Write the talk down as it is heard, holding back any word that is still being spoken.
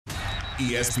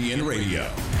ESPN Radio.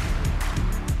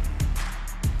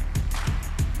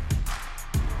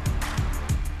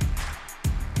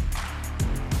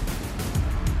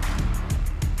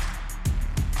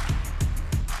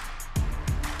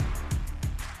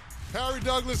 Harry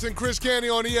Douglas and Chris Canty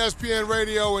on ESPN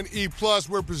Radio and E+.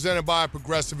 We're presented by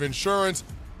Progressive Insurance.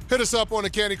 Hit us up on the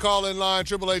Canty call-in line,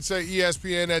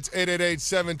 888-SAY-ESPN. That's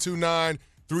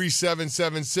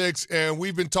 888-729-3776. And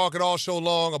we've been talking all show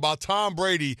long about Tom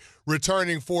Brady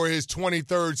returning for his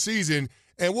 23rd season.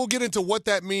 And we'll get into what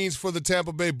that means for the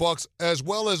Tampa Bay Bucs, as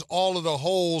well as all of the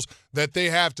holes that they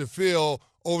have to fill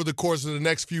over the course of the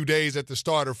next few days at the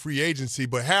start of free agency.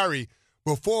 But, Harry,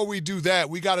 before we do that,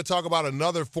 we got to talk about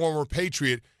another former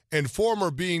Patriot, and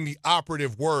former being the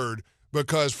operative word,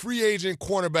 because free agent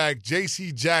cornerback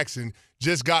J.C. Jackson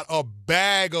just got a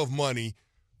bag of money,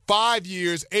 5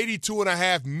 years,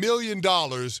 $82.5 million,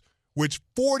 which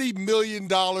 $40 million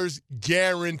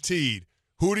guaranteed.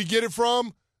 Who did he get it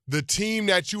from? The team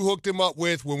that you hooked him up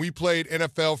with when we played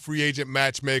NFL free agent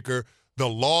matchmaker, the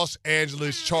Los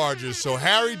Angeles Chargers. So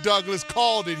Harry Douglas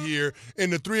called it here in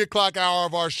the 3 o'clock hour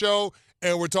of our show,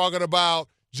 and we're talking about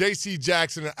J.C.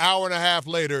 Jackson an hour and a half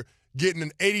later getting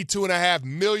an $82.5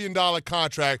 million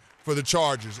contract for the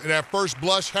Chargers. And at first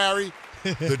blush, Harry,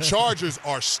 the Chargers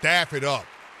are staffing up.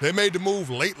 They made the move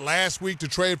late last week to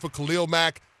trade for Khalil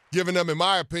Mack, giving them, in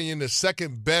my opinion, the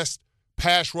second best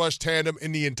pass rush tandem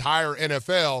in the entire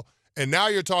NFL. And now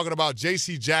you're talking about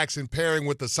J.C. Jackson pairing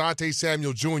with Asante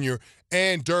Samuel Jr.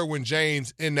 and Derwin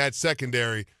James in that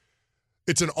secondary.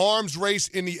 It's an arms race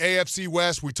in the AFC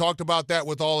West. We talked about that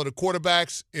with all of the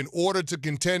quarterbacks. In order to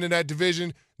contend in that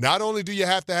division, not only do you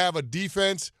have to have an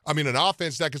offense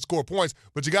that can score points,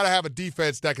 but you got to have a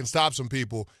defense that can stop some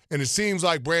people. And it seems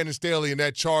like Brandon Staley and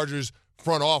that Chargers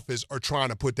front office are trying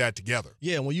to put that together.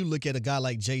 Yeah, when you look at a guy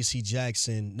like J.C.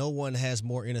 Jackson, no one has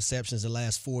more interceptions the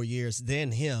last 4 years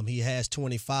than him. He has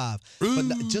 25.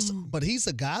 But he's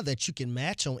a guy that you can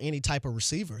match on any type of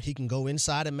receiver. He can go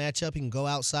inside and match up. He can go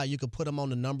outside. You can put him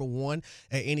on the number one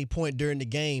at any point during the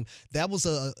game. It was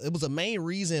a main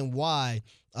reason why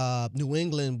New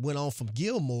England went on from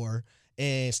Gilmore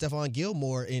and Stephon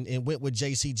Gilmore and went with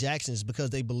J.C. Jackson, is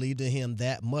because they believed in him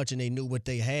that much and they knew what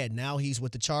they had. Now he's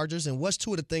with the Chargers. And what's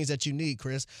two of the things that you need,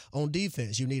 Chris, on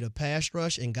defense? You need a pass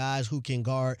rush and guys who can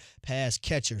guard pass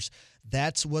catchers.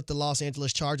 That's what the Los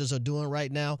Angeles Chargers are doing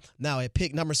right now. Now, at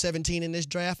pick number 17 in this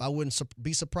draft, I wouldn't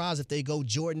be surprised if they go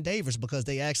Jordan Davis, because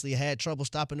they actually had trouble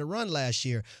stopping the run last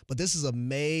year. But this is a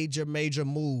major, major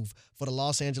move for the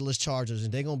Los Angeles Chargers,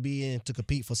 and they're going to be in to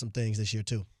compete for some things this year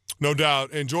too. No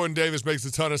doubt. And Jordan Davis makes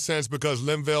a ton of sense because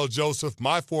Linval Joseph,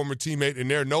 my former teammate and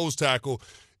their nose tackle,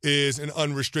 is an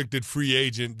unrestricted free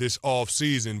agent this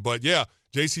offseason. But, yeah,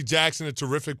 J.C. Jackson, a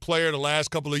terrific player the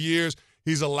last couple of years.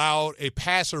 He's allowed a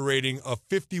passer rating of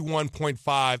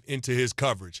 51.5 into his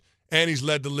coverage. And he's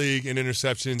led the league in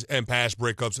interceptions and pass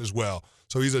breakups as well.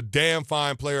 So he's a damn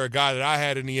fine player, a guy that I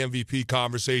had in the MVP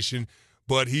conversation.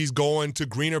 But he's going to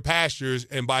greener pastures,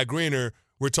 and by greener,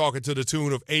 we're talking to the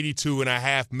tune of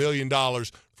 $82.5 million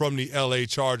from the L.A.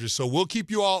 Chargers. So we'll keep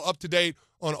you all up to date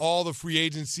on all the free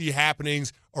agency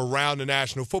happenings around the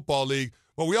National Football League.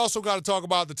 But we also got to talk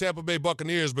about the Tampa Bay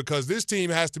Buccaneers, because this team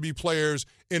has to be players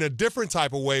in a different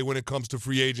type of way when it comes to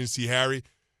free agency, Harry.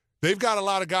 They've got a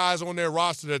lot of guys on their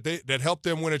roster that helped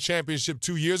them win a championship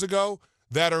 2 years ago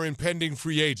that are impending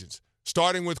free agents,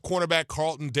 starting with cornerback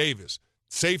Carlton Davis,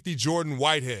 safety Jordan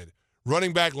Whitehead,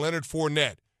 running back Leonard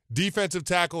Fournette, defensive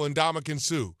tackle Ndamukong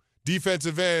Suh,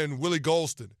 defensive end Willie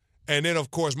Golston, and then,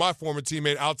 of course, my former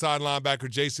teammate, outside linebacker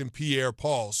Jason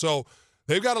Pierre-Paul. So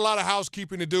they've got a lot of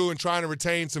housekeeping to do and trying to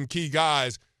retain some key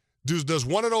guys. Does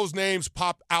one of those names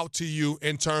pop out to you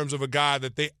in terms of a guy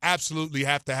that they absolutely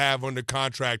have to have under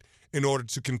contract in order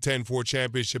to contend for a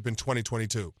championship in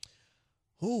 2022?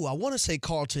 Ooh, I want to say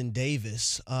Carlton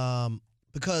Davis.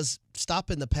 Because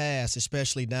stopping the pass,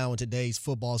 especially now in today's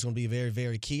football, is going to be very,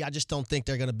 very key. I just don't think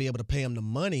they're going to be able to pay him the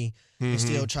money and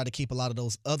still try to keep a lot of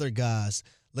those other guys.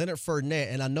 Leonard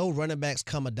Fournette, and I know running backs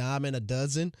come a dime and a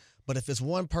dozen, but if it's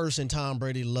one person Tom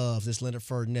Brady loves, it's Leonard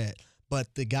Fournette.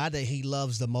 But the guy that he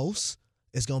loves the most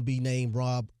is going to be named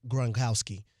Rob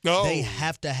Gronkowski. No. They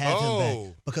have to have him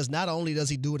back, because not only does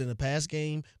he do it in the pass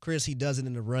game, Chris, he does it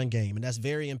in the run game, and that's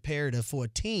very imperative for a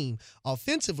team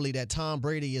offensively that Tom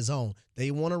Brady is on. They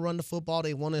want to run the football.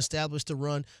 They want to establish the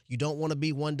run. You don't want to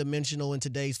be one-dimensional in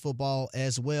today's football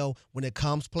as well. When it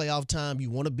comes playoff time,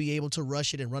 you want to be able to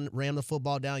rush it and ram the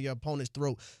football down your opponent's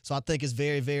throat. So I think it's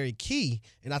very, very key.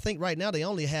 And I think right now they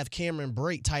only have Cameron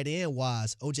Brate tight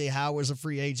end-wise. O.J. Howard's a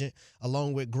free agent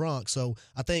along with Gronk. So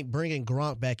I think bringing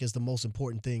Gronk back is the most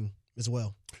important thing as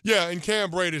well. Yeah, and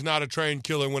Cam Brady's not a trained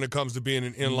killer when it comes to being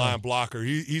an inline blocker.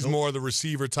 He's more of the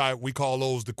receiver type. We call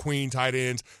those the queen tight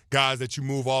ends, guys that you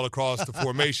move all across the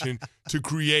formation to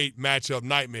create matchup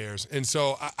nightmares. And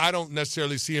so I don't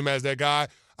necessarily see him as that guy.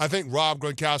 I think Rob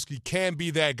Gronkowski can be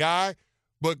that guy,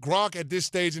 but Gronk at this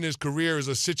stage in his career is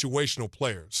a situational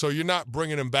player. So you're not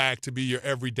bringing him back to be your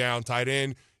every down tight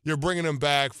end. You're bringing him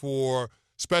back for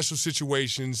special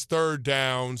situations, third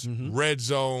downs, red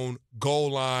zone,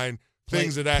 goal line,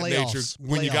 things of that nature.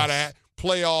 When you got to have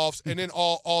playoffs, and then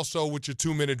also with your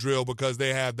 2-minute drill because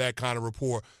they have that kind of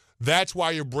rapport. That's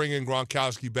why you're bringing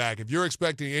Gronkowski back. If you're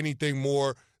expecting anything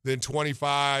more than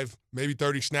 25, maybe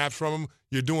 30 snaps from him,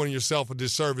 you're doing yourself a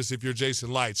disservice if you're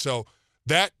Jason Light. So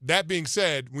that being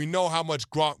said, we know how much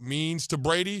Gronk means to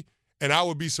Brady, and I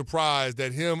would be surprised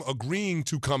that him agreeing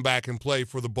to come back and play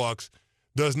for the Bucs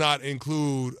does not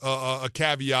include a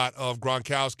caveat of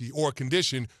Gronkowski or a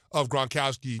condition of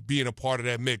Gronkowski being a part of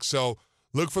that mix. So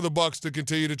look for the Bucs to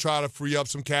continue to try to free up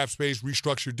some cap space,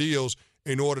 restructure deals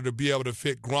in order to be able to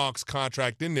fit Gronk's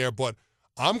contract in there. But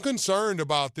I'm concerned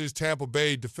about this Tampa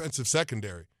Bay defensive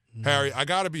secondary. Harry, I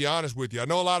got to be honest with you. I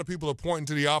know a lot of people are pointing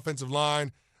to the offensive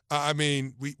line. I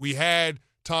mean, we had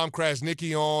Tom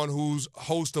Krasnicki on, who's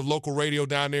host of local radio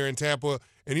down there in Tampa,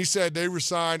 and he said they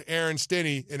resigned Aaron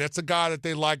Stinney, and that's a guy that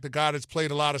they like, the guy that's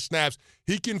played a lot of snaps.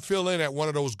 He can fill in at one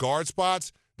of those guard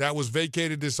spots that was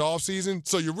vacated this offseason.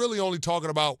 So you're really only talking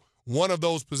about one of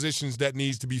those positions that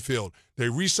needs to be filled. They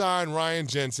re-signed Ryan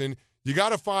Jensen. You got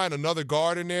to find another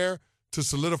guard in there to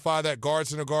solidify that guard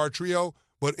center guard trio.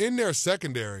 But in their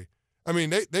secondary, I mean,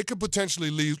 they could potentially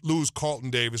lose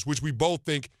Carlton Davis, which we both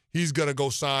think he's going to go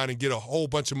sign and get a whole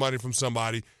bunch of money from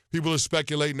somebody. People are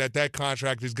speculating that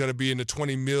contract is going to be in the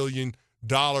 $20 million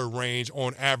range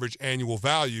on average annual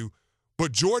value.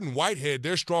 But Jordan Whitehead,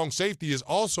 their strong safety, is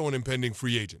also an impending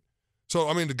free agent. So,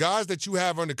 I mean, the guys that you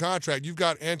have under contract, you've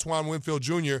got Antoine Winfield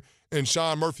Jr. and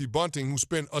Sean Murphy-Bunting, who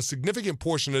spent a significant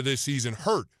portion of this season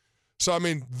hurt. So, I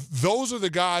mean, those are the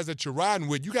guys that you're riding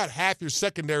with. You got half your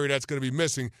secondary that's going to be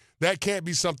missing. That can't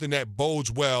be something that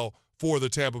bodes well for the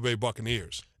Tampa Bay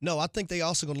Buccaneers. No, I think they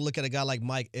also going to look at a guy like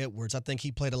Mike Edwards. I think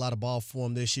he played a lot of ball for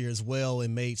him this year as well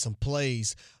and made some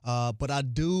plays. But I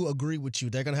do agree with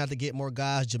you. They're going to have to get more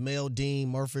guys. Jamel Dean,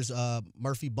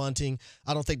 Murphy Bunting.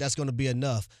 I don't think that's going to be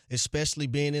enough, especially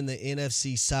being in the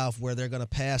NFC South where they're going to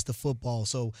pass the football.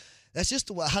 So that's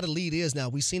just how the lead is now.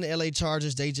 We've seen the L.A.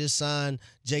 Chargers. They just signed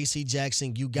J.C.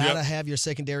 Jackson. You got to have your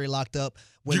secondary locked up.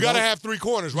 You got to have three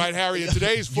corners, right, Harry? In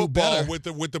today's football, with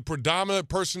the predominant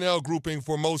personnel grouping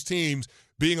for most teams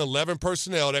being 11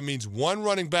 personnel, that means one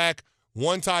running back,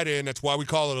 one tight end. That's why we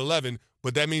call it 11.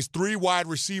 But that means 3 wide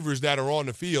receivers that are on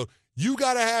the field. You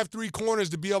got to have 3 corners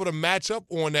to be able to match up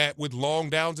on that with long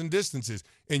downs and distances.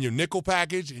 In your nickel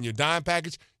package, in your dime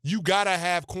package, you got to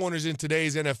have corners in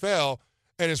today's NFL.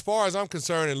 And as far as I'm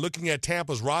concerned, and looking at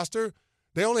Tampa's roster,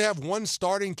 they only have 1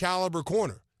 starting caliber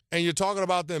corner. And you're talking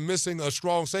about them missing a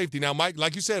strong safety. Now, Mike,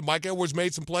 like you said, Mike Edwards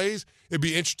made some plays. It'd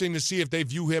be interesting to see if they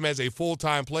view him as a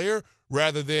full-time player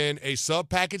rather than a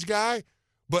sub-package guy.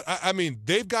 But, I mean,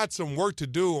 they've got some work to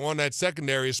do on that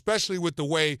secondary, especially with the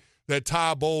way that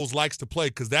Todd Bowles likes to play,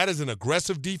 because that is an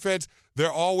aggressive defense.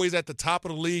 They're always at the top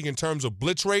of the league in terms of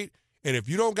blitz rate. And if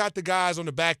you don't got the guys on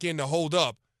the back end to hold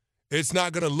up, it's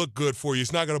not going to look good for you.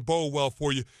 It's not going to bode well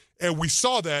for you. And we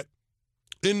saw that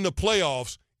in the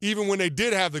playoffs, even when they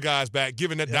did have the guys back,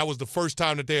 given that that was the first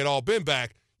time that they had all been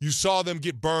back. You saw them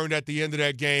get burned at the end of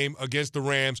that game against the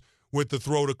Rams with the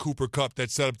throw to Cooper Kupp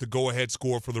that set up the go-ahead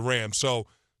score for the Rams. So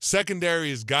secondary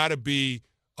has got to be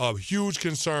a huge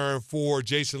concern for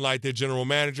Jason Light, their general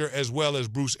manager, as well as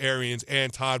Bruce Arians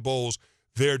and Todd Bowles,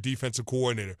 their defensive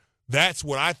coordinator. That's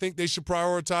what I think they should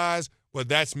prioritize, but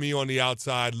that's me on the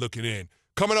outside looking in.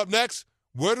 Coming up next,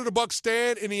 where do the Bucs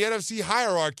stand in the NFC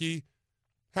hierarchy?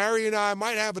 Harry and I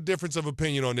might have a difference of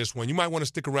opinion on this one. You might want to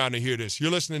stick around to hear this.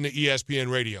 You're listening to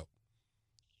ESPN Radio.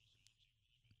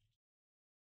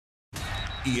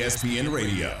 ESPN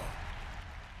Radio.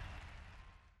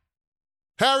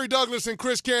 Harry Douglas and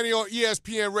Chris Canty on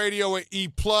ESPN Radio and E+.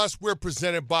 We're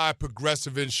presented by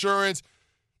Progressive Insurance.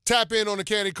 Tap in on the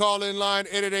Canty call-in line,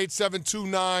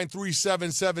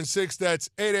 888-729-3776. That's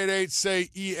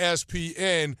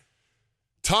 888-SAY-ESPN.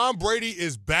 Tom Brady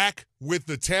is back with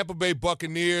the Tampa Bay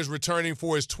Buccaneers, returning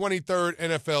for his 23rd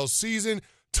NFL season.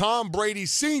 Tom Brady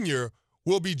Sr.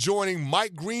 will be joining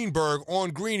Mike Greenberg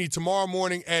on Greeny tomorrow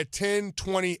morning at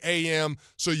 10:20 a.m.,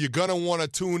 so you're going to want to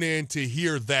tune in to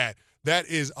hear that. That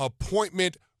is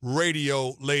appointment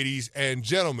radio, ladies and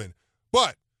gentlemen.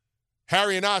 But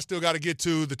Harry and I still got to get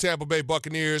to the Tampa Bay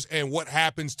Buccaneers and what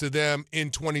happens to them in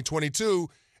 2022.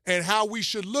 and how we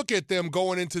should look at them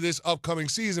going into this upcoming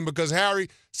season because, Harry,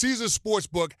 Caesars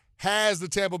Sportsbook has the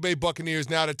Tampa Bay Buccaneers,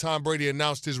 now that Tom Brady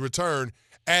announced his return,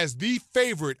 as the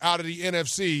favorite out of the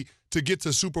NFC to get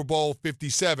to Super Bowl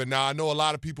 57. Now, I know a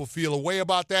lot of people feel a way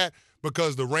about that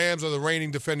because the Rams are the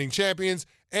reigning defending champions,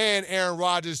 and Aaron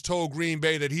Rodgers told Green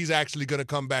Bay that he's actually going to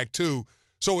come back too.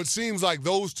 So it seems like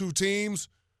those two teams,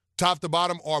 top to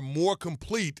bottom, are more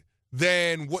complete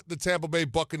than what the Tampa Bay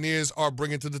Buccaneers are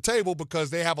bringing to the table because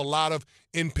they have a lot of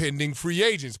impending free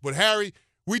agents. But, Harry,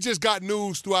 we just got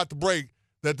news throughout the break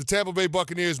that the Tampa Bay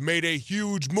Buccaneers made a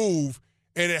huge move,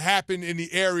 and it happened in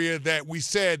the area that we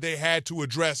said they had to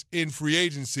address in free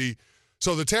agency.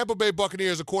 So the Tampa Bay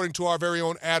Buccaneers, according to our very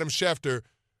own Adam Schefter,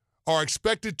 are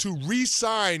expected to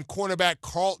re-sign cornerback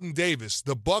Carlton Davis.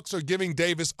 The Bucs are giving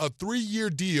Davis a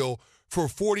 3-year deal for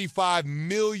 $45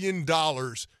 million.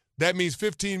 That means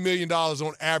 $15 million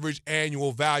on average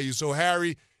annual value. So,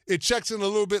 Harry, it checks in a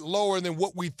little bit lower than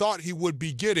what we thought he would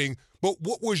be getting. But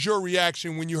what was your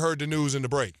reaction when you heard the news in the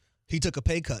break? He took a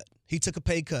pay cut.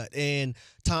 And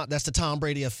that's the Tom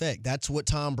Brady effect. That's what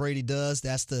Tom Brady does.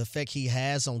 That's the effect he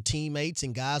has on teammates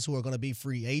and guys who are going to be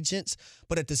free agents.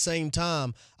 But at the same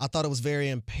time, I thought it was very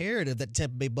imperative that the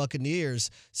Tampa Bay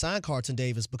Buccaneers sign Carlton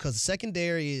Davis because the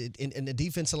secondary and the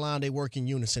defensive line, they work in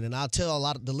unison. And I'll tell a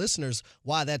lot of the listeners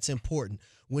why that's important.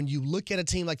 When you look at a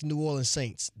team like the New Orleans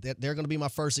Saints, they're going to be my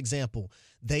first example.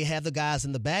 They have the guys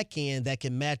in the back end that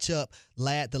can match up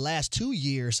the last 2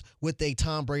 years with a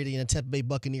Tom Brady and a Tampa Bay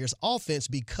Buccaneers offense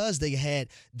because they had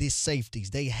these safeties.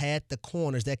 They had the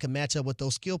corners that can match up with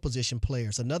those skill position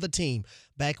players. Another team,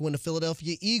 back when the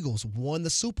Philadelphia Eagles won the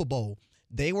Super Bowl,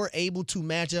 they were able to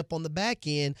match up on the back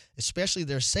end, especially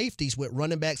their safeties with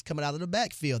running backs coming out of the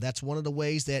backfield. That's one of the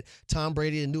ways that Tom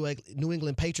Brady and New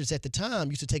England Patriots at the time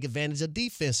used to take advantage of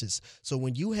defenses. So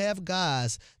when you have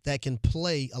guys that can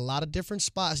play a lot of different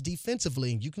spots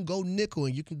defensively, and you can go nickel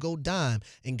and you can go dime,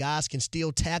 and guys can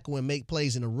still tackle and make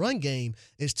plays in the run game,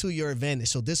 it's to your advantage.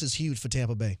 So this is huge for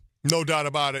Tampa Bay. No doubt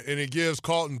about it. And it gives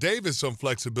Carlton Davis some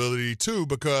flexibility, too,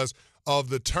 because of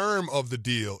the term of the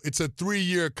deal. It's a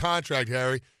 3-year contract,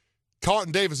 Harry.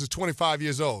 Carlton Davis is 25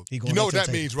 years old. You know what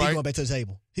that means, right? He's going back to the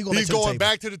table. He's going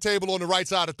back to the table on the right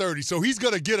side of 30. So he's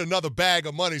going to get another bag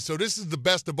of money. So this is the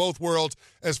best of both worlds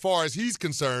as far as he's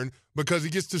concerned because he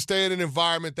gets to stay in an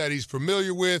environment that he's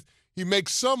familiar with. He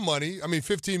makes some money. I mean,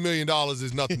 $15 million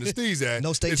is nothing to sneeze at.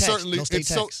 No state tax.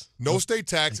 No state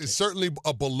tax. It's certainly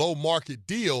a below-market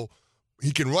deal.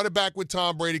 He can run it back with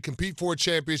Tom Brady, compete for a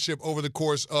championship over the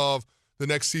course of the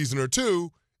next season or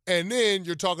two, and then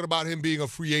you're talking about him being a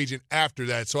free agent after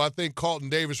that. So I think Carlton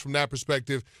Davis, from that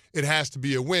perspective, it has to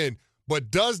be a win. But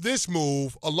does this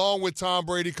move, along with Tom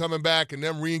Brady coming back and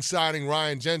them re-signing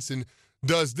Ryan Jensen,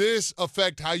 does this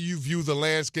affect how you view the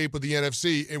landscape of the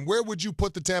NFC? And where would you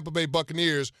put the Tampa Bay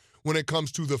Buccaneers when it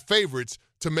comes to the favorites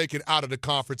to make it out of the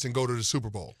conference and go to the Super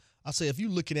Bowl? I'll say if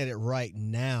you're looking at it right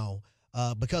now,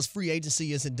 because free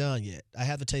agency isn't done yet, I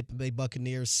have the Tampa Bay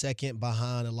Buccaneers second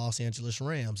behind the Los Angeles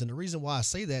Rams. And the reason why I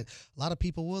say that, a lot of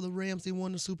people, well, the Rams, they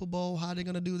won the Super Bowl. How are they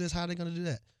going to do this? How are they going to do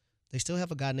that? They still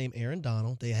have a guy named Aaron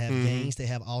Donald. They have Gaines. They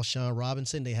have Alshon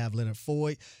Robinson. They have Leonard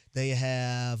Floyd. They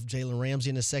have Jalen Ramsey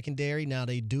in the secondary. Now,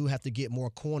 they do have to get more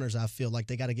corners, I feel like.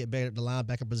 They got to get better at the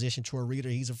linebacker position. Troy Reader,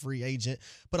 he's a free agent.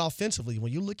 But offensively,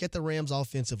 when you look at the Rams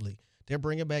offensively, they're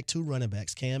bringing back 2 running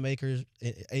backs, Cam Akers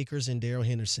and Darrell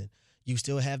Henderson. You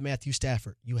still have Matthew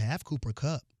Stafford. You have Cooper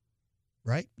Kupp,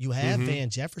 right? You have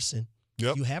Van Jefferson.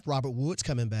 Yep. You have Robert Woods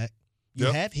coming back. You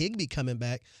have Higbee coming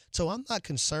back. So I'm not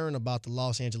concerned about the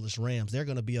Los Angeles Rams. They're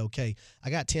going to be okay.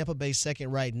 I got Tampa Bay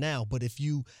second right now. But if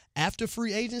you, after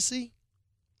free agency,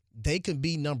 they can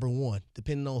be number 1,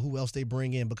 depending on who else they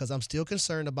bring in, because I'm still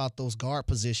concerned about those guard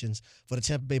positions for the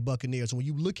Tampa Bay Buccaneers. When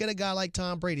you look at a guy like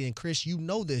Tom Brady, and Chris, you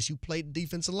know this, you played the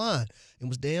defensive line and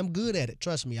was damn good at it.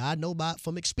 Trust me, I know about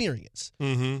from experience.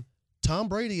 Tom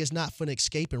Brady is not going to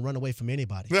escape and run away from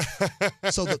anybody.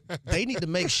 So they need to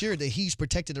make sure that he's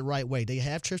protected the right way. They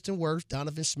have Tristan Wirfs,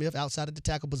 Donovan Smith outside of the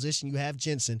tackle position. You have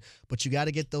Jensen, but you got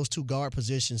to get those 2 guard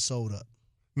positions sold up.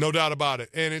 No doubt about it.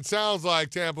 And it sounds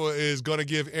like Tampa is going to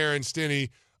give Aaron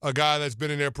Stinney, a guy that's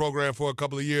been in their program for a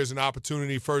couple of years, an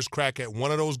opportunity first crack at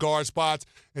one of those guard spots.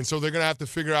 And so they're going to have to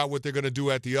figure out what they're going to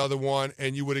do at the other one.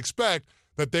 And you would expect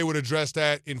that they would address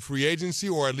that in free agency,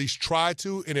 or at least try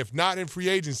to. And if not in free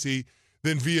agency,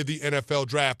 then via the NFL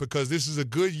draft, because this is a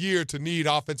good year to need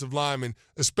offensive linemen,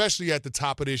 especially at the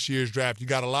top of this year's draft. You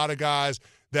got a lot of guys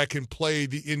that can play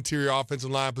the interior offensive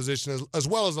line position as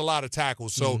well as a lot of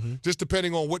tackles. So just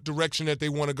depending on what direction that they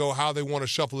want to go, how they want to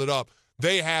shuffle it up,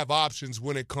 they have options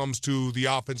when it comes to the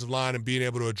offensive line and being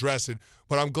able to address it.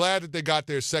 But I'm glad that they got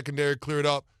their secondary cleared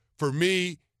up. For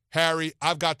me, Harry,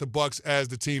 I've got the Bucs as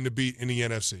the team to beat in the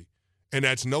NFC. And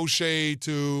that's no shade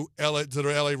to the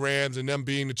LA Rams and them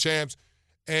being the champs.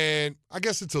 And I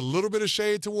guess it's a little bit of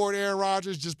shade toward Aaron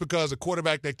Rodgers just because a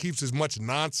quarterback that keeps as much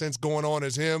nonsense going on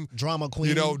as him. Drama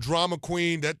queen. Drama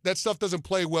queen. That stuff doesn't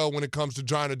play well when it comes to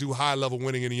trying to do high-level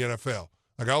winning in the NFL.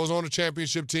 Like, I was on a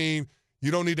championship team.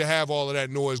 You don't need to have all of that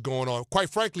noise going on. Quite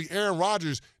frankly, Aaron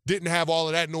Rodgers didn't have all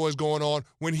of that noise going on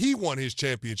when he won his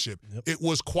championship. Yep. It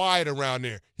was quiet around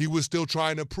there. He was still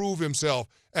trying to prove himself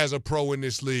as a pro in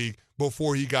this league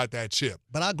before he got that chip.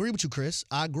 But I agree with you, Chris.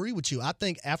 I agree with you. I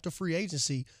think after free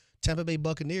agency, Tampa Bay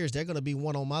Buccaneers, they're going to be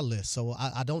one on my list. So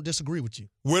I don't disagree with you.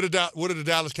 Where did the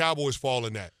Dallas Cowboys fall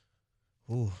in that?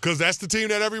 Because that's the team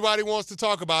that everybody wants to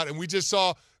talk about. And we just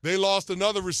saw they lost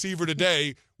another receiver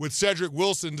today with Cedric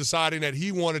Wilson deciding that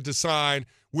he wanted to sign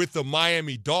with the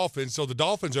Miami Dolphins. So the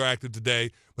Dolphins are active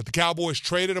today. But the Cowboys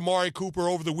traded Amari Cooper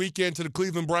over the weekend to the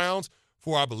Cleveland Browns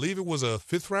for, I believe it was a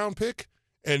 5th-round pick.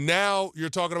 And now you're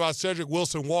talking about Cedric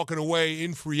Wilson walking away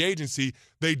in free agency.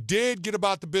 They did get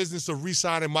about the business of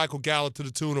re-signing Michael Gallup to the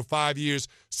tune of 5 years,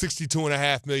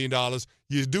 $62.5 million.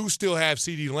 You do still have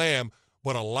CeeDee Lamb,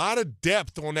 but a lot of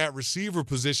depth on that receiver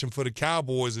position for the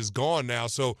Cowboys is gone now.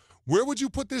 So where would you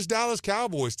put this Dallas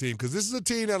Cowboys team? Because this is a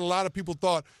team that a lot of people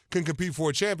thought can compete for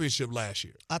a championship last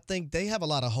year. I think they have a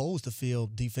lot of holes to fill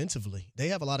defensively. They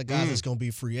have a lot of guys that's going to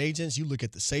be free agents. You look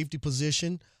at the safety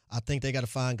position. I think they got to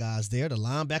find guys there. The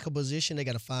linebacker position, they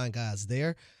got to find guys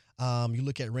there. You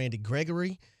look at Randy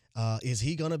Gregory. Is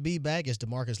he going to be back? Is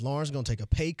DeMarcus Lawrence going to take a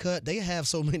pay cut? They have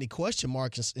so many question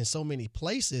marks in so many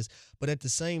places, but at the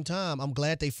same time, I'm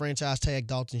glad they franchise tagged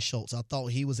Dalton Schultz. I thought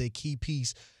he was a key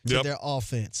piece to their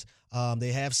offense.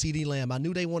 They have CeeDee Lamb. I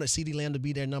knew they wanted CeeDee Lamb to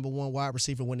be their number one wide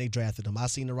receiver when they drafted him. I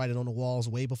seen the writing on the walls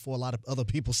way before a lot of other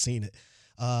people seen it.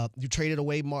 You traded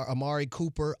away Amari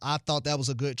Cooper. I thought that was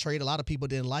a good trade. A lot of people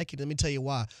didn't like it. Let me tell you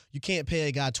why. You can't pay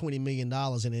a guy $20 million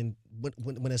and then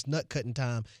when it's nut cutting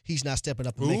time, he's not stepping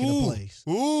up and making the plays.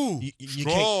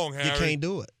 Strong, Harry. You can't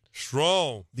do it.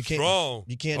 Strong. You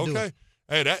can't do it.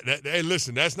 Hey, hey,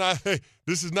 listen, that's not. Hey,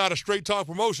 this is not a straight talk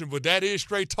promotion, but that is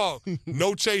straight talk.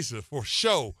 No chaser for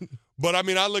sure. But I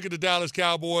mean, I look at the Dallas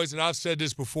Cowboys, and I've said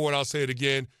this before, and I'll say it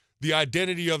again. The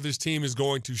identity of this team is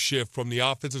going to shift from the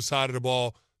offensive side of the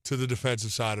ball to the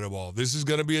defensive side of the ball. This is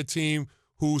going to be a team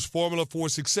whose formula for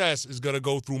success is going to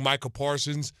go through Micah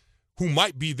Parsons, who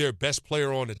might be their best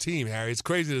player on the team, Harry. It's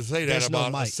crazy to say that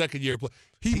about a second-year player.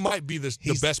 He might be the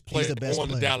best player on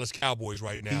the Dallas Cowboys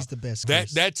right now. He's the best.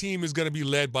 That team is going to be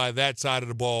led by that side of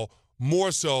the ball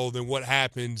more so than what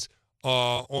happens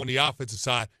on the offensive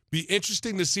side. Be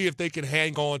interesting to see if they can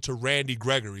hang on to Randy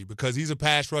Gregory because he's a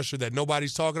pass rusher that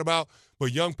nobody's talking about,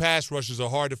 but young pass rushers are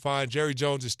hard to find. Jerry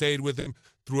Jones has stayed with him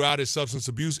throughout his substance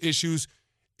abuse issues.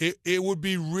 It would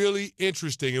be really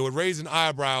interesting. It would raise an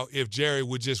eyebrow if Jerry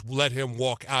would just let him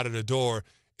walk out of the door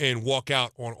and walk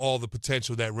out on all the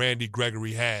potential that Randy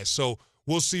Gregory has. So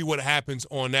we'll see what happens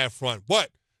on that front. But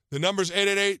the number's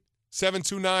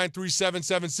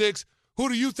 888-729-3776. Who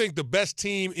do you think the best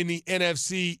team in the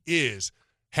NFC is?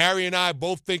 Harry and I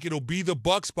both think it'll be the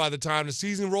Bucs by the time the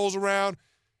season rolls around.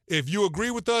 If you agree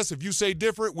with us, if you say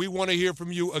different, we want to hear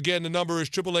from you. Again, the number is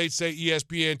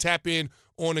 888-SAY-ESPN. Tap in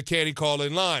on the Candy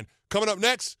Call-In line. Coming up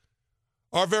next,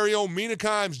 our very own Mina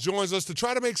joins us to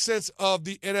try to make sense of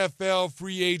the NFL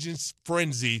free agents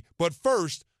frenzy. But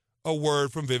first, a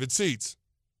word from Vivid Seats.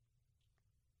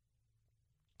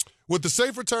 With the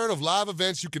safe return of live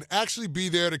events, you can actually be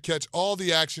there to catch all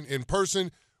the action in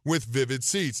person with Vivid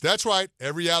Seats. That's right.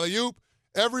 Every alley-oop,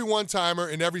 every one-timer,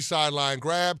 and every sideline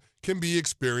grab can be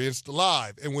experienced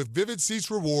live. And with Vivid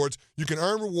Seats rewards, you can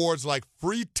earn rewards like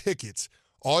free tickets.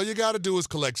 All you got to do is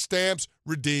collect stamps,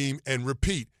 redeem, and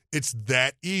repeat. It's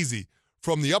that easy.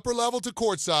 From the upper level to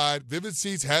courtside, Vivid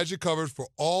Seats has you covered for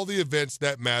all the events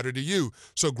that matter to you.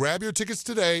 So grab your tickets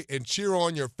today and cheer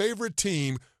on your favorite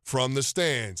team from the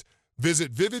stands.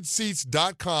 Visit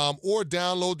vividseats.com or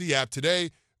download the app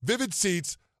today. Vivid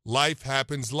Seats, life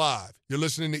happens live. You're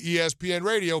listening to ESPN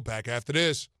Radio. Back after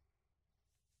this.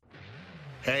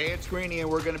 Hey, it's Greeny, and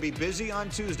we're going to be busy on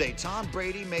Tuesday. Tom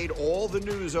Brady made all the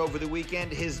news over the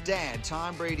weekend. His dad,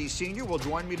 Tom Brady Sr., will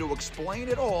join me to explain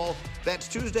it all. That's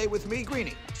Tuesday with me,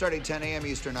 Greeny, starting 10 a.m.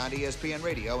 Eastern on ESPN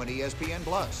Radio and ESPN+.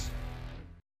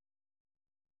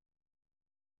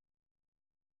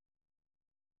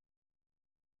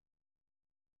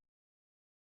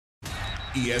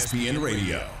 ESPN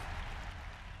Radio.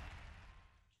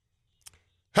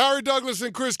 Harry Douglas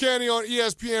and Chris Canty on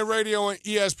ESPN Radio and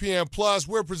ESPN Plus.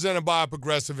 We're presented by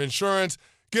Progressive Insurance.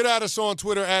 Get at us on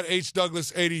Twitter at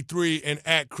HDouglas83 and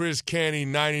at Chris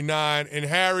Canty99. And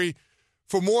Harry,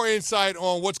 for more insight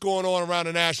on what's going on around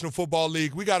the National Football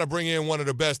League, we got to bring in one of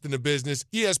the best in the business,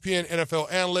 ESPN NFL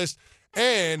analyst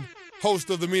and host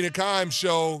of the Mina Kimes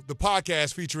Show, the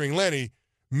podcast featuring Lenny,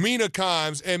 Mina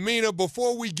Kimes. And Mina,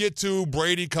 before we get to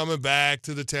Brady coming back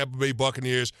to the Tampa Bay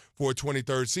Buccaneers for a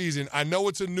 23rd season, I know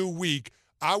it's a new week.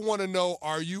 I want to know,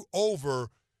 are you over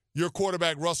your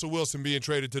quarterback Russell Wilson being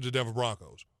traded to the Denver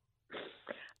Broncos?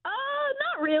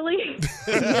 Not really,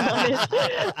 to be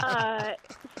honest.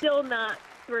 Still not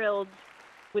thrilled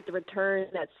with the return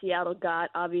that Seattle got.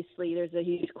 Obviously, there's a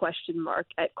huge question mark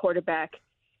at quarterback.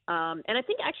 And I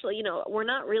think actually, we're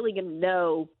not really going to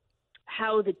know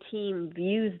how the team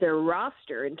views their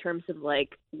roster in terms of like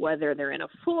whether they're in a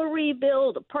full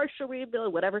rebuild, a partial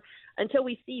rebuild, whatever, until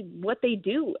we see what they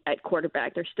do at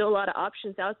quarterback. There's still a lot of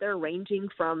options out there, ranging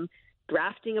from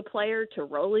drafting a player to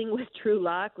rolling with Drew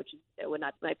Lock, which is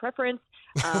not my preference,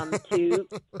 to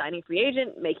signing free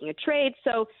agent, making a trade.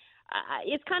 So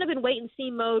it's kind of in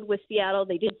wait-and-see mode with Seattle.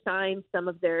 They did sign some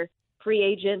of their free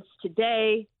agents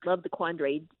today. Love the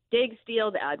Quandre Diggs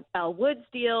deal, the Al Woods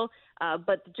deal,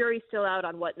 but the jury's still out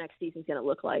on what next season's going to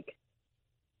look like.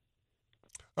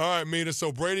 All right, Mina.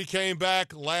 So Brady came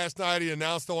back last night. He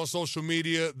announced on social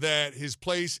media that his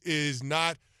place is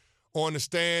not on the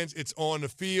stands, it's on the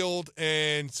field.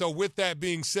 And so with that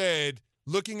being said,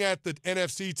 looking at the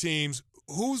NFC teams,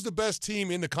 who's the best team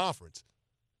in the conference?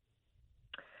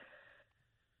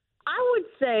 I would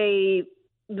say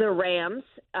the Rams,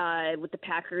 with the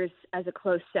Packers as a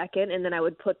close second, and then I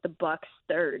would put the Bucs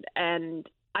third. And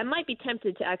I might be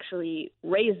tempted to actually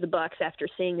raise the Bucs after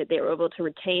seeing that they were able to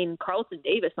retain Carlton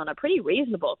Davis on a pretty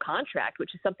reasonable contract,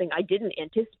 which is something I didn't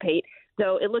anticipate.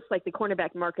 Though it looks like the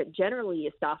cornerback market generally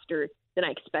is softer than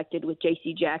I expected, with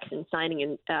J.C. Jackson signing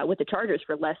in with the Chargers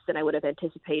for less than I would have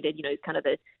anticipated. He's kind of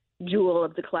the jewel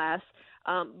of the class.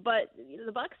 But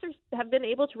the Bucs have been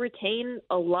able to retain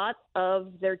a lot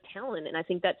of their talent, and I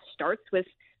think that starts with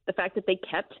the fact that they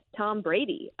kept Tom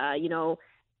Brady.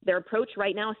 Their approach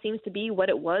right now seems to be what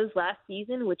it was last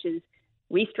season, which is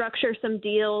restructure some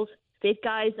deals, fit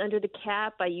guys under the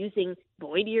cap by using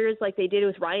void years like they did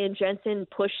with Ryan Jensen,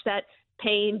 push that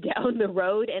pain down the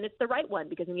road, and it's the right one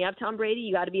because when you have Tom Brady,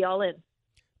 you got to be all in.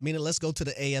 Mina, let's go to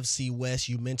the AFC West.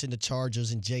 You mentioned the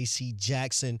Chargers and J.C.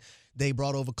 Jackson. They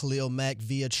brought over Khalil Mack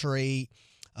via trade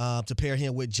to pair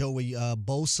him with Joey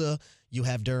Bosa. You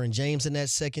have Derwin James in that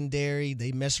secondary.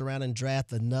 They mess around and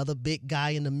draft another big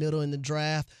guy in the middle in the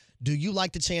draft. Do you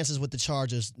like the chances with the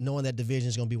Chargers, knowing that division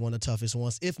is going to be one of the toughest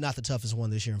ones, if not the toughest one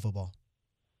this year in football?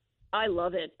 I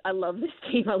love it. I love this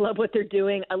team. I love what they're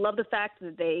doing. I love the fact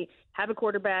that they have a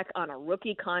quarterback on a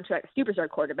rookie contract, superstar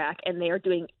quarterback, and they are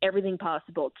doing everything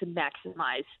possible to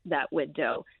maximize that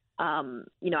window.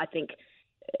 I think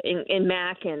in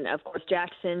Mack and, of course,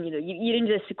 Jackson, you didn't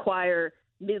just acquire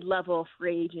mid-level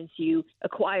free agents. You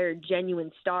acquired genuine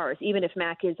stars. Even if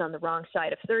Mack is on the wrong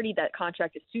side of 30, that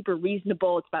contract is super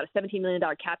reasonable. It's about a $17 million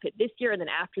cap hit this year, and then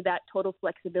after that, total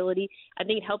flexibility. I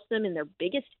think it helps them in their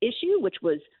biggest issue, which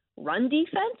was run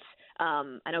defense.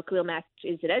 I know Khalil Mack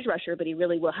is an edge rusher, but he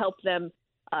really will help them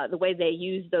the way they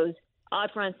use those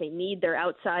odd fronts. They need their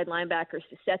outside linebackers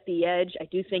to set the edge. I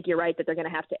do think you're right that they're going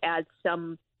to have to add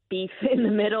some beef in the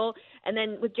middle. And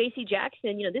then with J.C.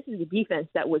 Jackson, this is a defense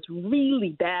that was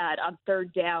really bad on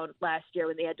third down last year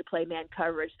when they had to play man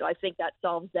coverage. So I think that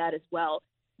solves that as well.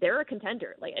 They're a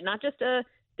contender, and not just a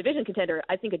division contender.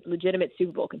 I think a legitimate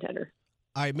Super Bowl contender.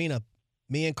 All right, Mina.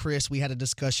 Me and Chris, we had a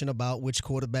discussion about which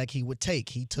quarterback he would take.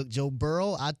 He took Joe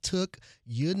Burrow. I took,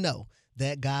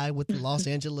 that guy with the Los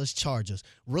Angeles Chargers.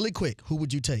 Really quick, who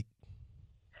would you take?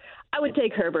 I would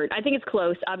take Herbert. I think it's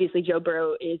close. Obviously, Joe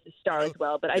Burrow is a star as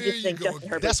well, but I just think Justin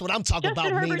Herbert. That's what I'm talking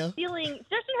about, Mina. Justin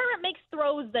Herbert makes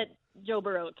throws that Joe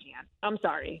Burrow can't. I'm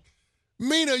sorry.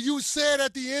 Mina, you said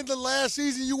at the end of last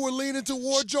season you were leaning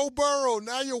toward Joe Burrow.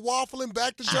 Now you're waffling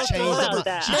back to Justin Herbert.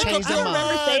 I don't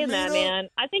remember saying that, man.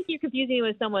 I think you're confusing me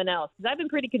with someone else because I've been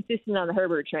pretty consistent on the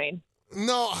Herbert train.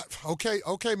 No,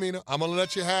 okay, Mina. I'm gonna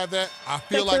let you have that. I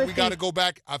feel like we got to go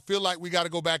back.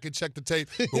 And check the tape,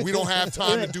 but we don't have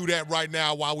time to do that right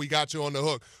now while we got you on the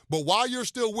hook. But while you're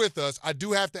still with us, I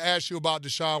do have to ask you about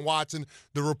Deshaun Watson.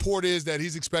 The report is that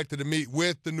he's expected to meet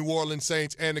with the New Orleans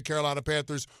Saints and the Carolina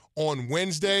Panthers on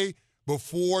Wednesday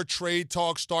before trade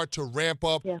talks start to ramp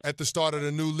up at the start of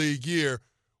the new league year.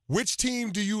 Which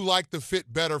team do you like to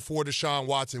fit better for Deshaun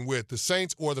Watson with, the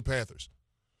Saints or the Panthers?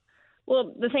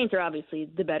 Well, the Saints are obviously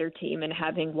the better team, and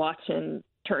having Watson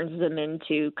turns them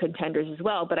into contenders as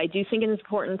well. But I do think it's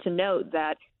important to note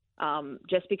that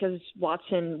just because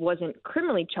Watson wasn't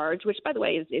criminally charged, which, by the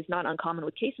way, is not uncommon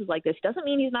with cases like this, doesn't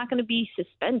mean he's not going to be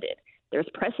suspended. There's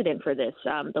precedent for this.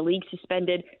 The league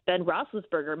suspended Ben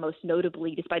Roethlisberger, most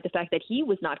notably, despite the fact that he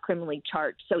was not criminally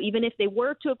charged. So even if they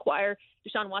were to acquire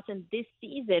Deshaun Watson this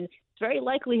season, it's very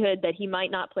likelihood that he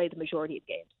might not play the majority of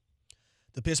games.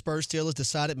 The Pittsburgh Steelers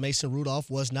decided Mason Rudolph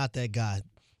was not that guy.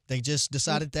 They just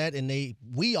decided that, and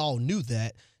we all knew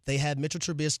that. They have Mitchell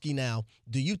Trubisky now.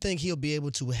 Do you think he'll be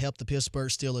able to help the Pittsburgh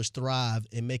Steelers thrive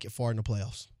and make it far in the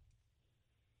playoffs?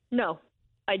 No,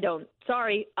 I don't.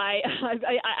 Sorry. I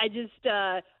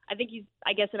think he's,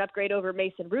 I guess, an upgrade over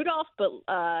Mason Rudolph. But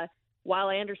while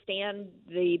I understand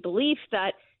the belief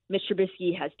that Mitch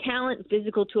Trubisky has talent,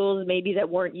 physical tools, maybe that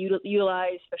weren't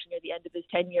utilized, especially near the end of his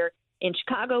tenure in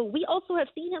Chicago, we also have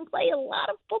seen him play a lot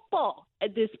of football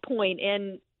at this point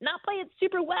and not play it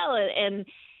super well. And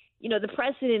you know, the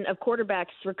precedent of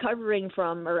quarterbacks recovering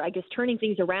from, or I guess turning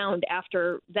things around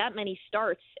after that many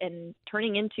starts and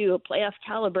turning into a playoff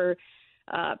caliber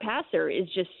passer is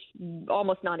just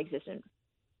almost non-existent.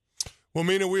 Well,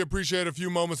 Mina, we appreciate a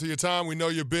few moments of your time. We know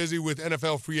you're busy with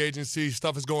NFL free agency.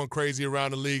 Stuff is going crazy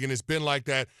around the league, and it's been like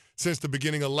that since the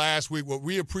beginning of last week. Well,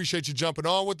 we appreciate you jumping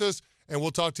on with us, and we'll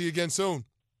talk to you again soon.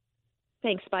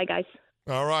 Thanks. Bye, guys.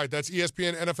 All right. That's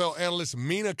ESPN NFL analyst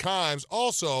Mina Kimes,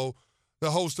 also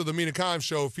the host of the Mina Kimes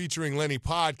Show featuring Lenny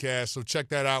Podcast. So check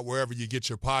that out wherever you get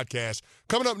your podcast.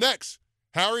 Coming up next,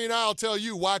 Harry and I will tell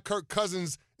you why Kirk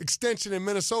Cousins' extension in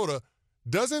Minnesota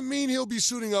doesn't mean he'll be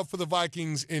suiting up for the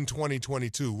Vikings in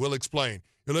 2022. We'll explain.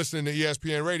 You're listening to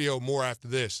ESPN Radio. More after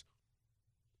this.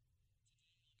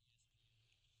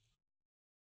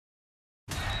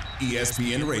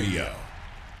 ESPN Radio.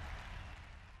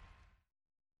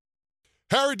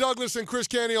 Harry Douglas and Chris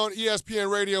Canty on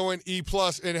ESPN Radio and E+.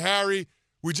 And Harry,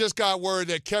 we just got word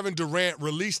that Kevin Durant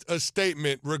released a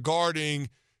statement regarding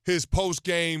his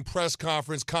post-game press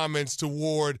conference comments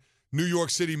toward New York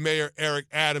City Mayor Eric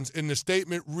Adams. And the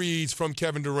statement reads from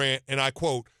Kevin Durant, and I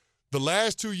quote, "The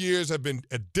last 2 years have been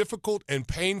a difficult and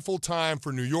painful time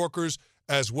for New Yorkers,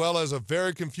 as well as a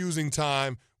very confusing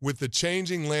time with the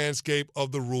changing landscape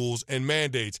of the rules and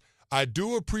mandates. I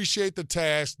do appreciate the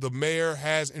task the mayor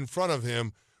has in front of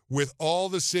him with all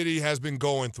the city has been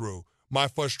going through. My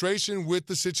frustration with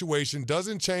the situation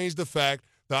doesn't change the fact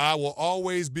that I will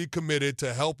always be committed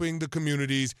to helping the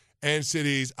communities and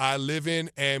cities I live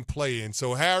in and play in."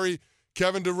 So, Harry,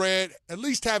 Kevin Durant, at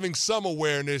least having some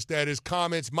awareness that his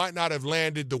comments might not have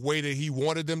landed the way that he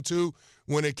wanted them to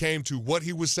when it came to what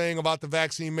he was saying about the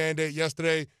vaccine mandate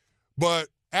yesterday. But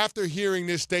after hearing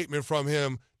this statement from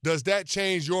him, does that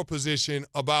change your position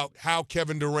about how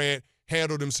Kevin Durant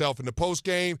handled himself in the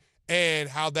postgame and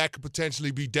how that could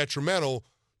potentially be detrimental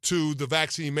to the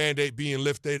vaccine mandate being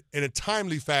lifted in a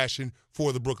timely fashion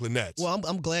for the Brooklyn Nets? Well,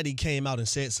 I'm glad he came out and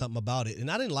said something about it,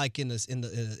 and I didn't like in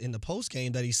the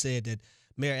postgame that he said that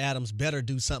Mayor Adams better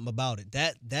do something about it.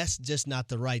 That's just not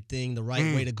the right thing, the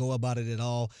right way to go about it at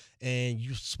all. And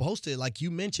you're supposed to, like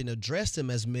you mentioned, address him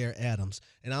as Mayor Adams.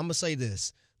 And I'm gonna say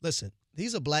this: listen.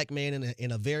 He's a black man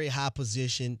in a very high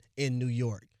position in New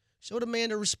York. Show the man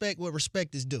the respect what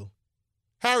respect is due.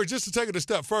 Harry, just to take it a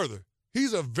step further,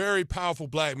 he's a very powerful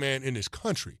black man in this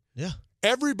country. Yeah.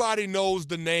 Everybody knows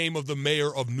the name of the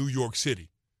mayor of New York City.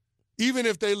 Even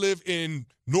if they live in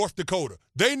North Dakota,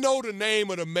 they know the name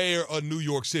of the mayor of New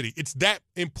York City. It's that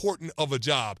important of a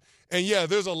job. And, yeah,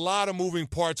 there's a lot of moving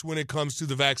parts when it comes to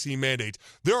the vaccine mandates.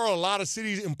 There are a lot of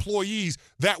city employees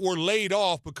that were laid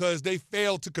off because they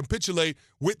failed to capitulate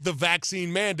with the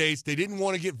vaccine mandates. They didn't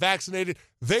want to get vaccinated.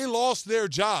 They lost their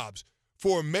jobs.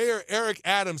 For Mayor Eric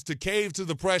Adams to cave to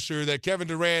the pressure that Kevin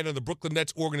Durant and the Brooklyn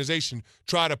Nets organization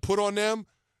try to put on them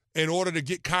in order to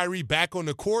get Kyrie back on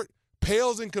the court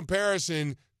pales in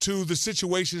comparison to the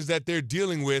situations that they're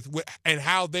dealing with and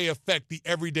how they affect the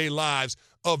everyday lives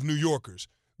of New Yorkers.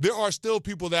 There are still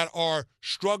people that are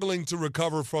struggling to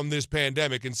recover from this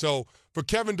pandemic. And so for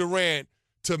Kevin Durant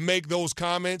to make those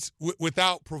comments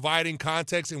without providing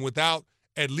context and without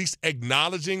at least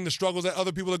acknowledging the struggles that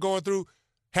other people are going through,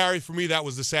 Harry, for me, that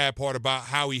was the sad part about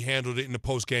how he handled it in the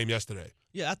postgame yesterday.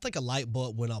 Yeah, I think a light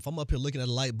bulb went off. I'm up here looking at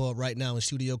a light bulb right now in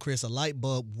studio, Chris. A light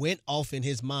bulb went off in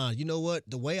his mind. You know what?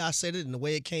 The way I said it and the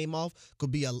way it came off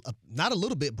could be not a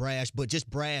little bit brash, but just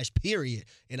brash, period.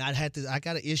 And I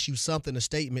got to issue something, a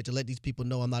statement to let these people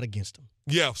know I'm not against them.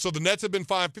 Yeah, so the Nets have been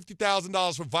fined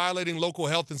 $50,000 for violating local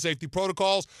health and safety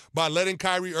protocols by letting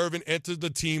Kyrie Irving enter the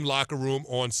team locker room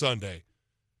on Sunday.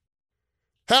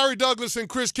 Harry Douglas and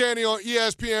Chris Canty on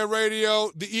ESPN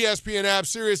Radio, the ESPN app,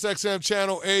 SiriusXM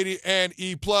Channel 80 and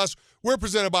E+. We're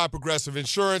presented by Progressive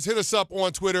Insurance. Hit us up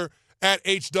on Twitter at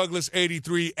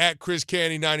HDouglas83, at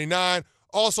ChrisCanny99.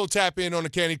 Also tap in on the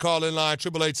Canny call-in line,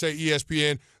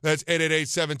 888-SAY-ESPN. That's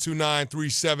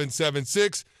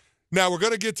 888-729-3776. Now, we're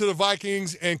going to get to the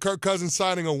Vikings and Kirk Cousins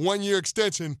signing a one-year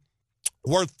extension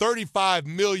worth $35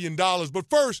 million. But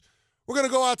first, we're going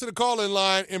to go out to the call-in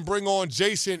line and bring on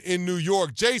Jason in New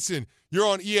York. Jason, you're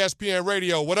on ESPN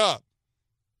Radio. What up?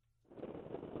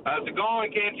 How's it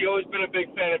going, Canty? Always been a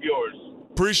big fan of yours.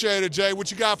 Appreciate it, Jay. What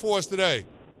you got for us today?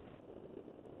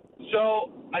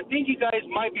 So, I think you guys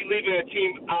might be leaving a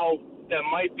team out that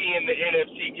might be in the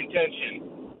NFC contention.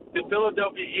 The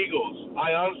Philadelphia Eagles.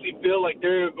 I honestly feel like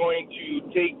they're going to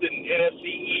take the NFC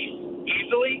East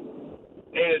easily.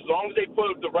 And as long as they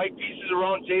put the right pieces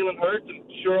around Jalen Hurts and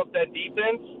shore up that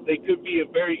defense, they could be a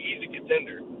very easy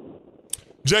contender.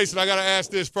 Jason, I got to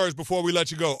ask this first before we let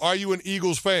you go. Are you an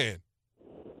Eagles fan?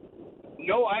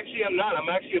 No, actually, I'm not. I'm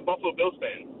actually a Buffalo Bills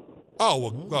fan.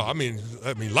 Oh well, I mean,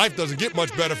 life doesn't get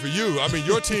much better for you. I mean,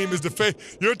 your team is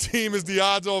the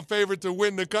odds-on favorite to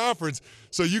win the conference,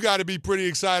 so you got to be pretty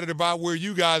excited about where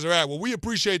you guys are at. Well, we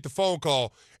appreciate the phone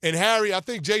call, and Harry, I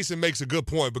think Jason makes a good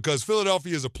point because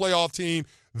Philadelphia is a playoff team.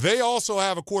 They also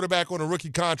have a quarterback on a rookie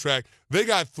contract. They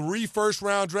got 3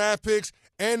 first-round draft picks,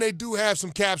 and they do have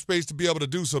some cap space to be able to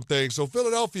do some things. So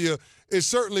Philadelphia is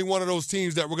certainly one of those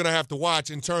teams that we're going to have to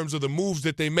watch in terms of the moves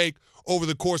that they make over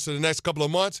the course of the next couple of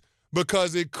months,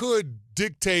 because it could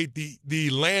dictate the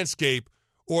landscape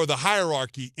or the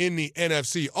hierarchy in the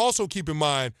NFC. Also keep in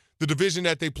mind the division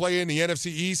that they play in, the NFC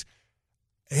East,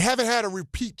 they haven't had a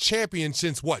repeat champion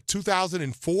since,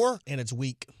 2004? And it's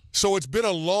weak. So it's been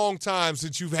a long time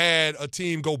since you've had a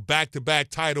team go back-to-back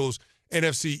titles,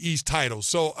 NFC East titles.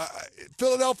 So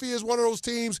Philadelphia is one of those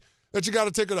teams that you got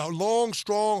to take a long,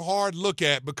 strong, hard look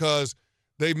at because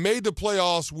they made the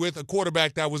playoffs with a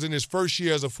quarterback that was in his first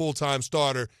year as a full-time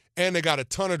starter, and they got a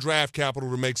ton of draft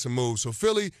capital to make some moves. So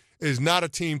Philly is not a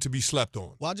team to be slept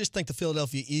on. Well, I just think the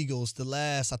Philadelphia Eagles, the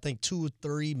last, 2 or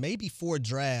 3, maybe 4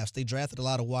 drafts, they drafted a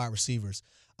lot of wide receivers.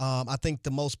 I think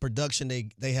the most production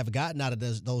they have gotten out of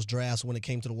those drafts when it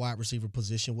came to the wide receiver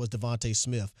position was Devontae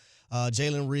Smith.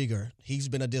 Jalen Reagor, he's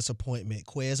been a disappointment.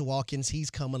 Quez Watkins, he's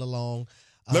coming along.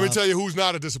 Let me tell you who's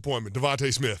not a disappointment,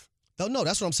 Devontae Smith. No,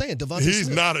 that's what I'm saying. Devontae He's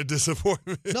Smith. not a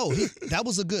disappointment. No, that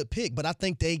was a good pick, but I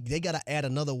think they got to add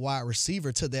another wide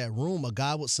receiver to that room, a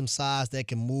guy with some size that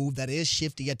can move, that is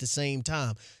shifty at the same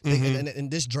time. And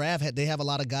this draft, they have a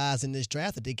lot of guys in this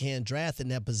draft that they can draft in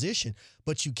that position,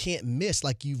 but you can't miss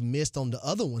like you've missed on the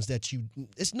other ones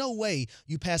it's no way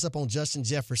you pass up on Justin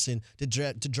Jefferson to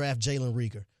draft Jalen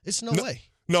Reagor. It's no way.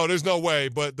 No, there's no way.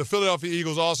 But the Philadelphia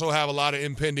Eagles also have a lot of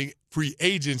impending free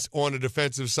agents on the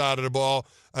defensive side of the ball.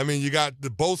 I mean, you got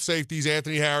both safeties,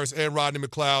 Anthony Harris and Rodney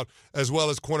McLeod, as well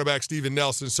as cornerback Steven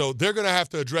Nelson. So they're going to have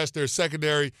to address their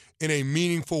secondary in a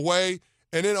meaningful way.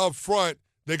 And then up front,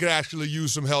 they could actually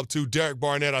use some help too. Derek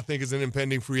Barnett, I think, is an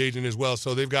impending free agent as well.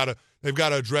 So they've got to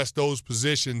address those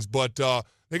positions. But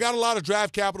they got a lot of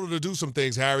draft capital to do some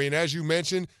things, Harry. And as you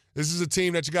mentioned, this is a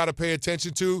team that you got to pay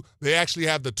attention to. They actually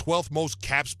have the 12th most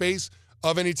cap space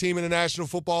of any team in the National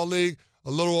Football League,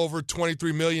 a little over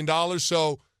 $23 million.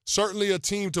 So certainly a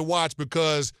team to watch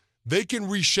because they can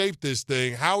reshape this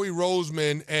thing. Howie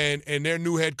Roseman and their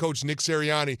new head coach, Nick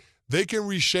Sirianni, they can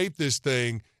reshape this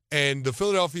thing, and the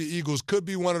Philadelphia Eagles could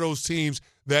be one of those teams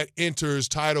that enters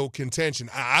title contention.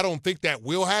 I don't think that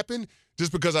will happen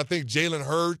just because I think Jalen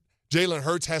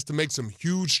Hurts has to make some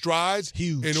huge strides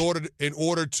in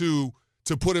order to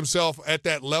put himself at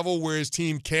that level where his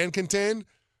team can contend.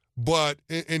 But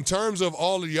in terms of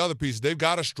all of the other pieces, they've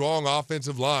got a strong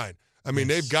offensive line. I mean,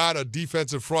 They've got a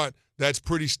defensive front that's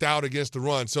pretty stout against the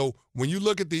run. So when you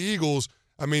look at the Eagles,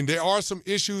 I mean, there are some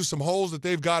issues, some holes that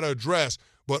they've got to address.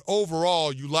 But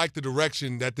overall, you like the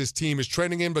direction that this team is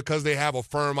trending in because they have a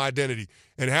firm identity.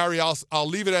 And, Harry, I'll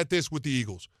leave it at this with the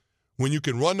Eagles. When you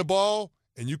can run the ball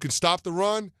and you can stop the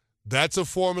run, that's a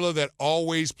formula that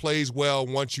always plays well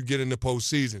once you get into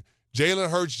postseason. Jalen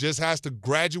Hurts just has to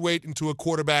graduate into a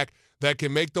quarterback that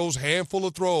can make those handful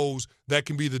of throws that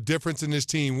can be the difference in this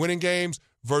team winning games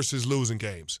versus losing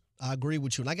games. I agree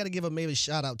with you. And I got to give a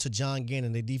shout out to John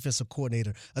Gannon, the defensive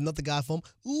coordinator, another guy from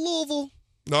Louisville.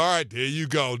 All right, there you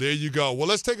go. Well,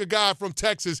 let's take a guy from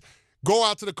Texas, go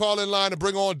out to the call-in line and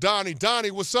bring on Donnie.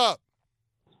 Donnie, what's up?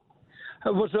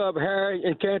 What's up, Harry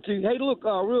and Canty? Hey, look,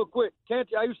 real quick.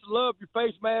 Canty, I used to love your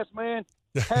face mask, man.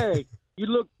 Harry, you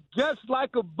look just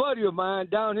like a buddy of mine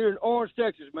down here in Orange,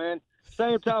 Texas, man.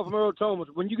 Same time from Earl Thomas.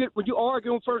 When you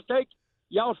argue on First Take,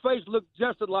 y'all's face look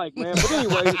just alike, man. But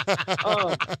anyway,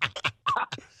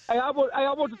 I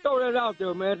want to throw that out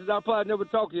there, man, since I'll probably never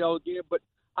talk to y'all again. But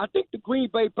I think the Green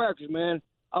Bay Packers, man,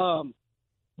 both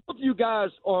of you guys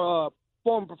are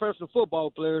former professional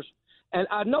football players, and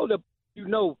I know that you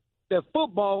know that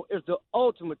football is the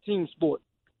ultimate team sport.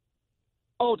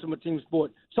 Ultimate team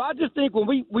sport. So I just think when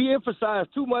we emphasize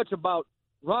too much about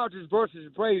Rodgers versus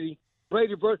Brady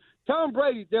versus Tom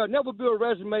Brady, there'll never be a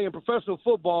resume in professional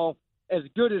football as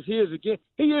good as his again.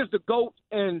 He is the GOAT,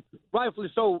 and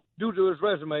rightfully so due to his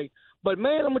resume. But,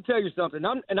 man, I'm going to tell you something.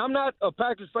 I'm not a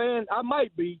Packers fan. I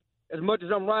might be, as much as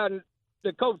I'm riding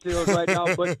the coattails right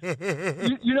now. But,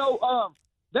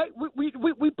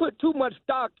 we put too much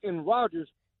stock in Rodgers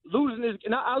losing his –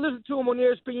 and I listened to him on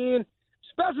ESPN.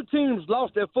 Special teams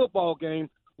lost that football game.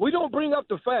 We don't bring up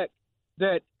the fact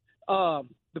that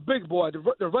the big boy,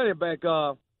 the running back,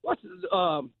 the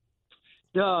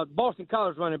Boston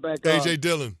College running back. A.J.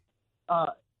 Dillon.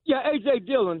 A.J.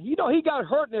 Dillon. He got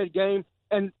hurt in that game,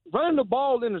 and running the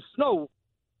ball in the snow,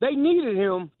 they needed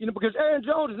him, because Aaron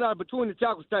Jones is not a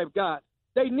between-the-tackles type guy.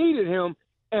 They needed him,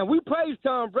 and we praised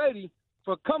Tom Brady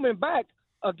for coming back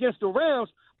against the Rams.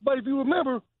 But if you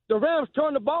remember, the Rams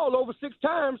turned the ball over 6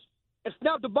 times and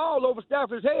snapped the ball over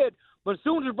Stafford's head. But as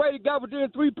soon as Brady got within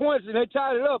 3 points and they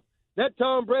tied it up, that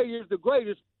Tom Brady is the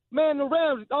greatest. Man, the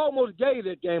Rams almost gave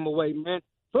that game away, man.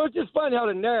 So it's just funny how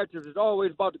the narrative is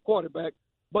always about the quarterback.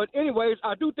 But anyways,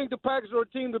 I do think the Packers are a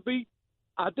team to beat.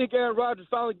 I think Aaron Rodgers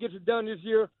finally gets it done this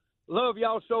year. Love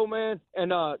y'all so, man,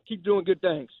 and keep doing good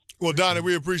things. Well, Donnie,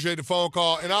 we appreciate the phone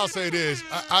call. And I'll say this,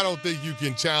 I don't think you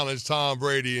can challenge Tom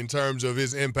Brady in terms of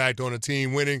his impact on a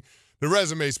team winning. The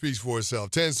resume speaks for itself.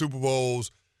 10 Super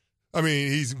Bowls. I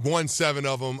mean, he's won 7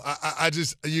 of them.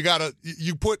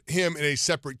 You put him in a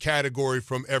separate category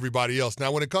from everybody else.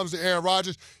 Now, when it comes to Aaron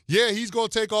Rodgers, yeah, he's going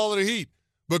to take all of the heat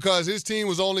because his team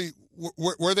was only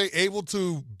were they able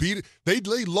to beat it?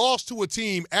 They lost to a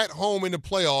team at home in the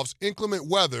playoffs, inclement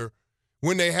weather,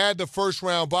 when they had the first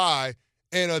round bye,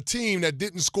 and a team that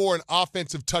didn't score an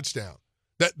offensive touchdown.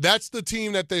 That's the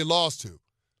team that they lost to.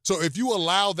 So if you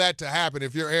allow that to happen,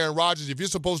 if you're Aaron Rodgers, if you're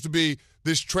supposed to be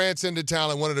this transcendent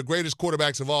talent, one of the greatest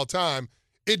quarterbacks of all time,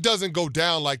 it doesn't go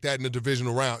down like that in the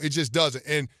divisional round. It just doesn't.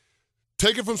 And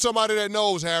take it from somebody that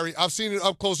knows, Harry. I've seen it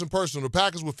up close and personal. The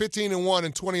Packers were 15-1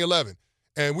 in 2011,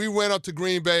 and we went up to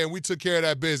Green Bay and we took care of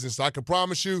that business. I can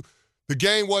promise you the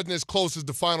game wasn't as close as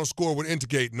the final score would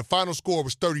indicate, and the final score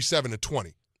was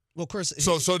 37-20. Well, Chris.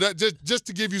 So that just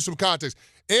to give you some context,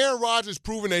 Aaron Rodgers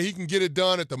proving that he can get it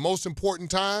done at the most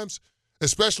important times,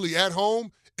 especially at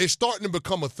home, is starting to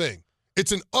become a thing.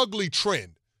 It's an ugly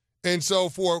trend. And so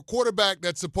for a quarterback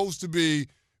that's supposed to be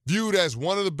viewed as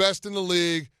one of the best in the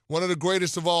league, one of the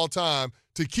greatest of all time,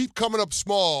 to keep coming up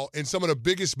small in some of the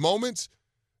biggest moments,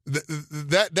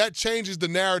 that changes the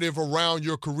narrative around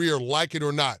your career, like it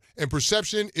or not. And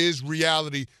perception is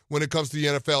reality when it comes to the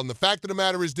NFL. And the fact of the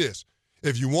matter is this.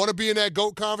 If you want to be in that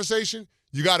GOAT conversation,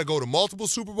 you got to go to multiple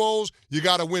Super Bowls. You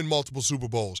got to win multiple Super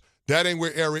Bowls. That ain't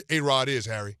where A-Rod is,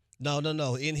 Harry. No.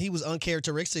 And he was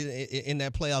uncharacteristic in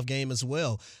that playoff game as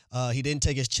well. He didn't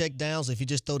take his check downs. If he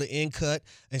just throw the end cut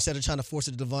instead of trying to force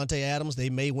it to Devontae Adams, they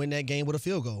may win that game with a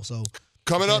field goal. So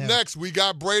coming up next, we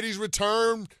got Brady's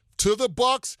return to the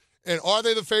Bucs, and are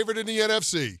they the favorite in the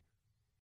NFC?